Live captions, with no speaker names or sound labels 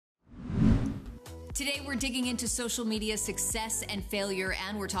Today, we're digging into social media success and failure,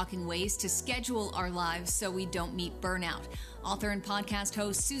 and we're talking ways to schedule our lives so we don't meet burnout. Author and podcast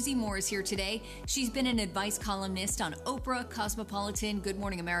host Susie Moore is here today. She's been an advice columnist on Oprah, Cosmopolitan, Good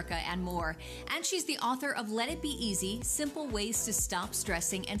Morning America, and more. And she's the author of Let It Be Easy, Simple Ways to Stop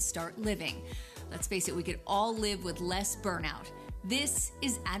Stressing and Start Living. Let's face it, we could all live with less burnout. This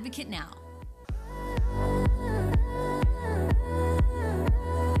is Advocate Now.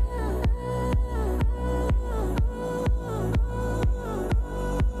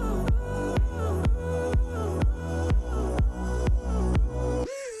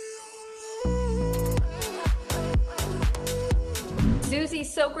 Susie,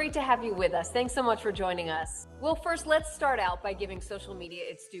 so great to have you with us. Thanks so much for joining us. Well, first, let's start out by giving social media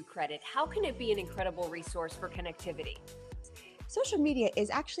its due credit. How can it be an incredible resource for connectivity? Social media is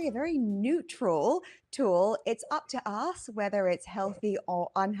actually a very neutral tool. It's up to us whether it's healthy or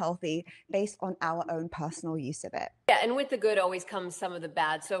unhealthy based on our own personal use of it. Yeah, and with the good always comes some of the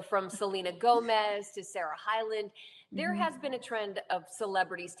bad. So from Selena Gomez to Sarah Hyland, there has been a trend of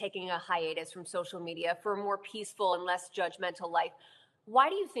celebrities taking a hiatus from social media for a more peaceful and less judgmental life. Why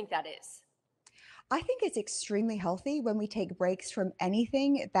do you think that is? I think it's extremely healthy when we take breaks from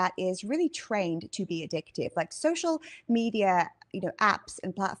anything that is really trained to be addictive. Like social media, apps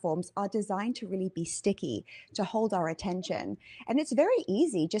and platforms are designed to really be sticky, to hold our attention. And it's very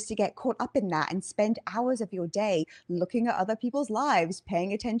easy just to get caught up in that and spend hours of your day looking at other people's lives,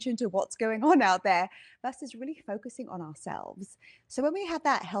 paying attention to what's going on out there, versus really focusing on ourselves. So when we have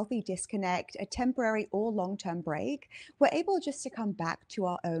that healthy disconnect, a temporary or long-term break, we're able just to come back to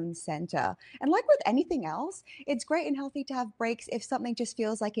our own center. And like with anything else, it's great and healthy to have breaks if something just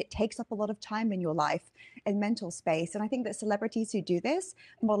feels like it takes up a lot of time in your life and mental space. And I think that celebrities who do this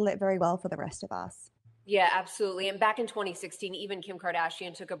model it very well for the rest of us. Yeah, absolutely. And back in 2016, even Kim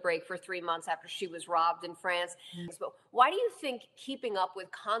Kardashian took a break for 3 months after she was robbed in France. So why do you think keeping up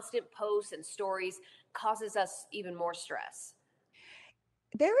with constant posts and stories causes us even more stress?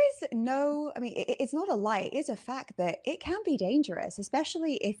 There is it's not a lie. It is a fact that it can be dangerous,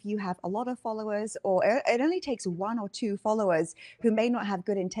 especially if you have a lot of followers, or it only takes 1 or 2 followers who may not have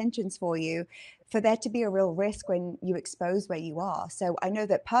good intentions for you, for there to be a real risk when you expose where you are. So I know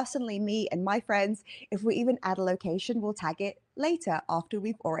that personally, me and my friends, if we even add a location, we'll tag it later after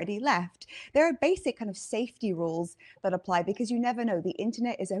we've already left. There are basic kind of safety rules that apply because you never know. The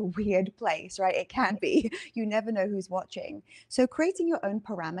internet is a weird place, right? It can be. You never know who's watching. So creating your own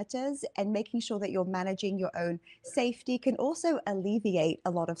parameters and making sure that you're managing your own safety can also alleviate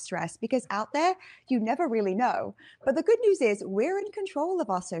a lot of stress, because out there, you never really know. But the good news is we're in control of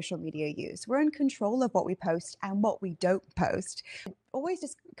our social media use. We're in control of what we post and what we don't post. Always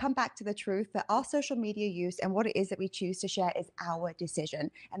just come back to the truth that our social media use and what it is that we choose to share is our decision,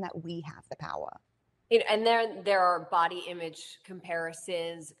 and that we have the power. And there are body image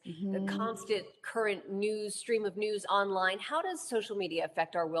comparisons, the constant current stream of news online. How does social media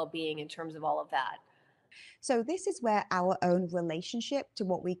affect our well-being in terms of all of that? So this is where our own relationship to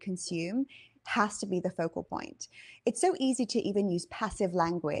what we consume has to be the focal point. It's so easy to even use passive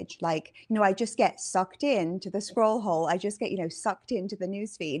language, like, I just get sucked into the scroll hole. I just get, sucked into the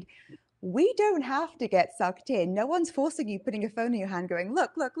newsfeed. We don't have to get sucked in. No one's forcing you, putting a phone in your hand going,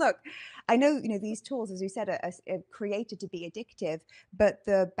 look, look, look. I know, these tools, as you said, are created to be addictive, but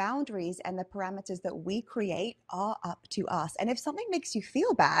the boundaries and the parameters that we create are up to us. And if something makes you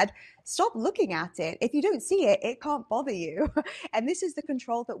feel bad, stop looking at it. If you don't see it, it can't bother you. And this is the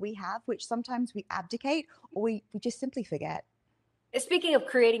control that we have, which sometimes we abdicate or we just simply forget. Speaking of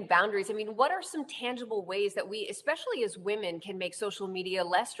creating boundaries, what are some tangible ways that we, especially as women, can make social media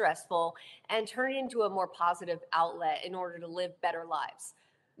less stressful and turn it into a more positive outlet in order to live better lives?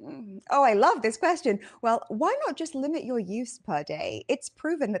 Oh, I love this question. Well, why not just limit your use per day? It's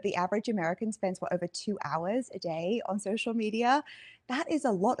proven that the average American spends over 2 hours a day on social media. That is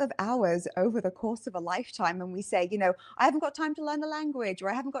a lot of hours over the course of a lifetime. And we say, I haven't got time to learn a language, or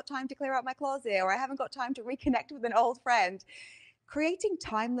I haven't got time to clear out my closet, or I haven't got time to reconnect with an old friend. Creating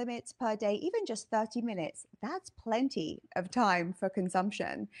time limits per day, even just 30 minutes, that's plenty of time for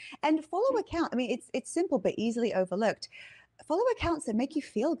consumption. And follow account. It's simple but easily overlooked. Follow accounts that make you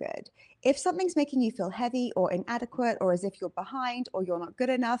feel good. If something's making you feel heavy or inadequate, or as if you're behind or you're not good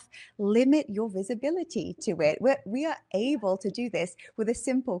enough, limit your visibility to it. We are able to do this with a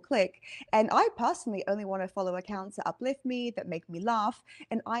simple click. And I personally only want to follow accounts that uplift me, that make me laugh.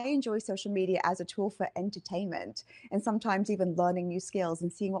 And I enjoy social media as a tool for entertainment, and sometimes even learning new skills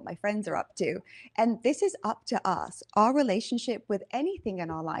and seeing what my friends are up to. And this is up to us. Our relationship with anything in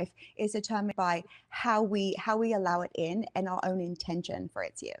our life is determined by how we allow it in and our own intention for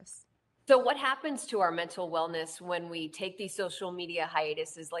its use. So what happens to our mental wellness when we take these social media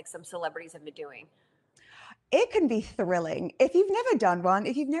hiatuses like some celebrities have been doing? It can be thrilling. If you've never done one,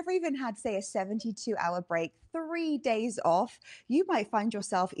 if you've never even had, say, a 72-hour break, 3 days off, you might find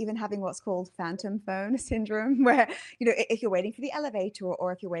yourself even having what's called phantom phone syndrome, where, if you're waiting for the elevator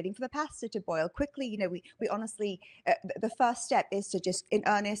or if you're waiting for the pasta to boil quickly, we honestly, the first step is to just in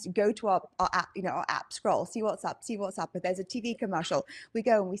earnest go to our app, our app, scroll, see what's up, see what's up. If there's a TV commercial, we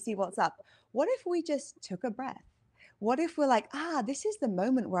go and we see what's up. What if we just took a breath? What if we're like, this is the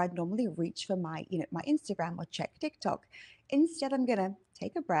moment where I'd normally reach for my, my Instagram or check TikTok. Instead, I'm going to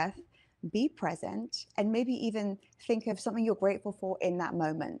take a breath, be present, and maybe even think of something you're grateful for in that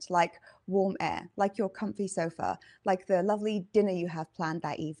moment, like warm air, like your comfy sofa, like the lovely dinner you have planned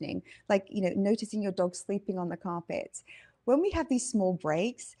that evening, like, noticing your dog sleeping on the carpet. When we have these small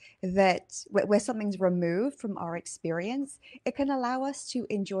breaks where something's removed from our experience, it can allow us to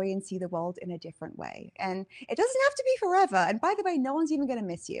enjoy and see the world in a different way. And it doesn't have to be forever. And by the way, no one's even going to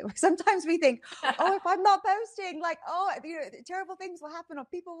miss you. Sometimes we think, oh, if I'm not posting, like, terrible things will happen or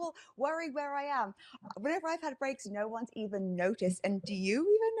people will worry where I am. Whenever I've had breaks, no one's even noticed. And do you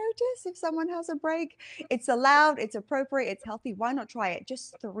even notice if someone has a break? It's allowed, it's appropriate, it's healthy. Why not try it?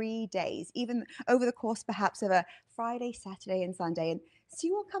 Just 3 days, even over the course perhaps of a Friday, Saturday, and Sunday, and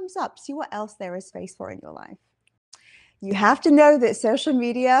see what comes up, see what else there is space for in your life. You have to know that social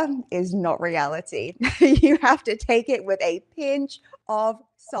media is not reality. You have to take it with a pinch of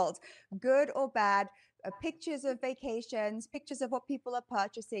salt, good or bad. Pictures of vacations, pictures of what people are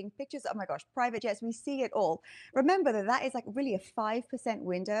purchasing, pictures, oh my gosh, private jets, we see it all. Remember that is like really a 5%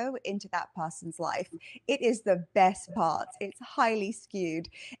 window into that person's life. It is the best part. It's highly skewed.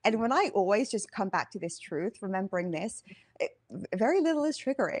 And when I always just come back to this truth, remembering this, very little is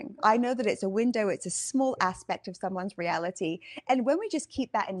triggering. I know that it's a window, it's a small aspect of someone's reality. And when we just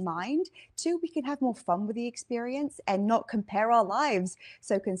keep that in mind, too, we can have more fun with the experience and not compare our lives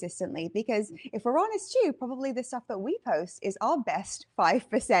so consistently. Because if we're honest too, probably the stuff that we post is our best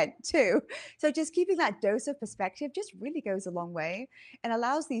 5% too. So just keeping that dose of perspective just really goes a long way and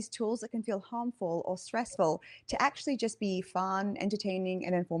allows these tools that can feel harmful or stressful to actually just be fun, entertaining,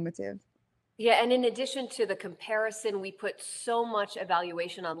 and informative. Yeah, and in addition to the comparison, we put so much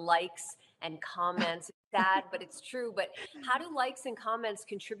evaluation on likes and comments. It's sad, but it's true. But how do likes and comments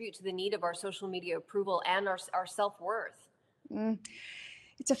contribute to the need of our social media approval and our self-worth?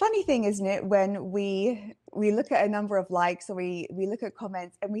 It's a funny thing, isn't it, when we look at a number of likes or we look at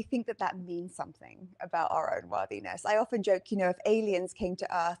comments and we think that means something about our own worthiness. I often joke, if aliens came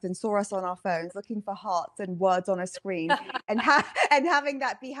to Earth and saw us on our phones looking for hearts and words on a screen and having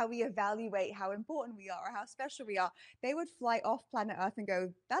that be how we evaluate how important we are or how special we are, they would fly off planet Earth and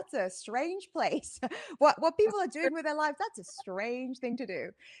go, that's a strange place. What people are doing with their lives, that's a strange thing to do.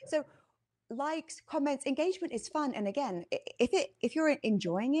 So likes, comments, engagement is fun. And again, if you're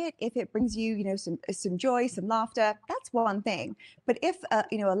enjoying it, if it brings you, some joy, some laughter, that's one thing. But if a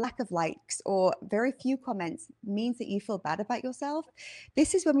lack of likes or very few comments means that you feel bad about yourself,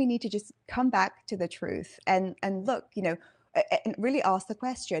 this is when we need to just come back to the truth and look, and really ask the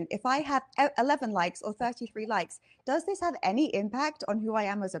question, if I have 11 likes or 33 likes, does this have any impact on who I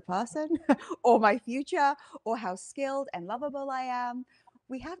am as a person or my future or how skilled and lovable I am?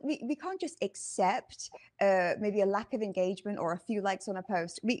 We can't just accept maybe a lack of engagement or a few likes on a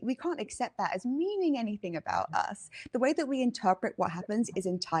post. We can't accept that as meaning anything about us. The way that we interpret what happens is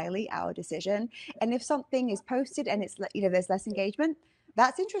entirely our decision. And if something is posted and it's there's less engagement,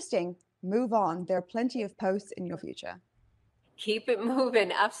 that's interesting. Move on. There are plenty of posts in your future. Keep it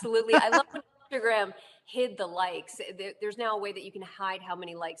moving. Absolutely. I love when Instagram hid the likes. There's now a way that you can hide how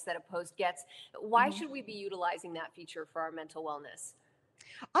many likes that a post gets. Why should we be utilizing that feature for our mental wellness?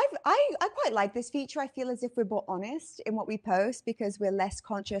 I quite like this feature. I feel as if we're more honest in what we post because we're less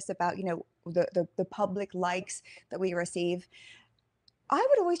conscious about, the public likes that we receive. I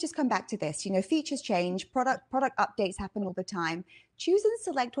would always just come back to this, features change, product updates happen all the time. Choose and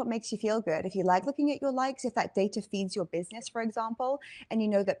select what makes you feel good. If you like looking at your likes, if that data feeds your business, for example, and you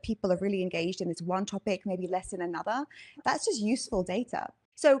know that people are really engaged in this one topic, maybe less in another, that's just useful data.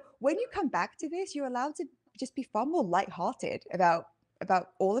 So when you come back to this, you're allowed to just be far more lighthearted about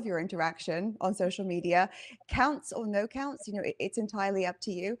all of your interaction on social media. Counts or no counts, it's entirely up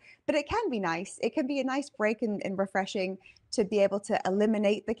to you. But it can be nice. It can be a nice break and refreshing to be able to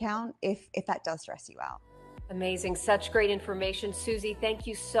eliminate the count if that does stress you out. Amazing. Such great information. Susie, thank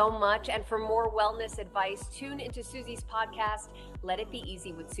you so much. And for more wellness advice, tune into Susie's podcast, Let It Be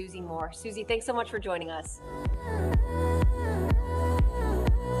Easy with Susie Moore. Susie, thanks so much for joining us.